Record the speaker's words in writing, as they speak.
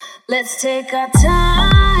Let's take our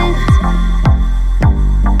time.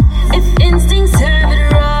 If instincts have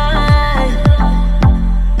it right,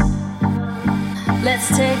 let's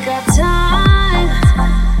take our time.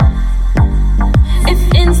 If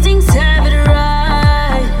instincts have it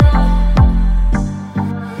right,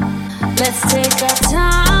 let's take our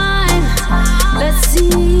time. Let's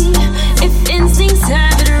see if instincts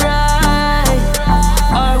have it right.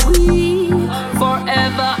 Are we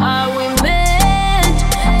forever? Are we meant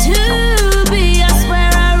to be? I swear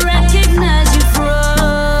I recognize you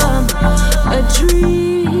from a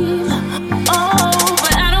dream. Oh,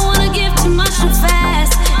 but I don't wanna give too much too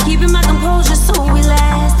fast. Keeping my composure so we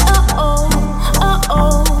last.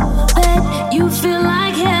 Bet you feel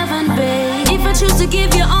like heaven, babe. If I choose to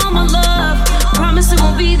give you all my love, promise it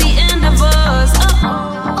won't be the end of us.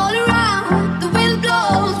 All around, the wind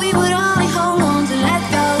blows. We would only hold on to let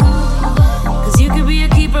go. Cause you could be a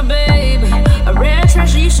keeper, babe. A rare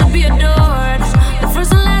treasure, you should be adored. The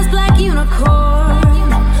first and last black unicorn.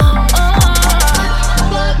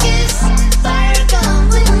 Focus, fire gun.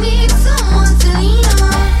 We need someone to lean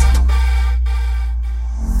on.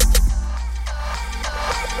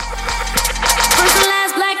 First and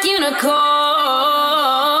last black unicorn.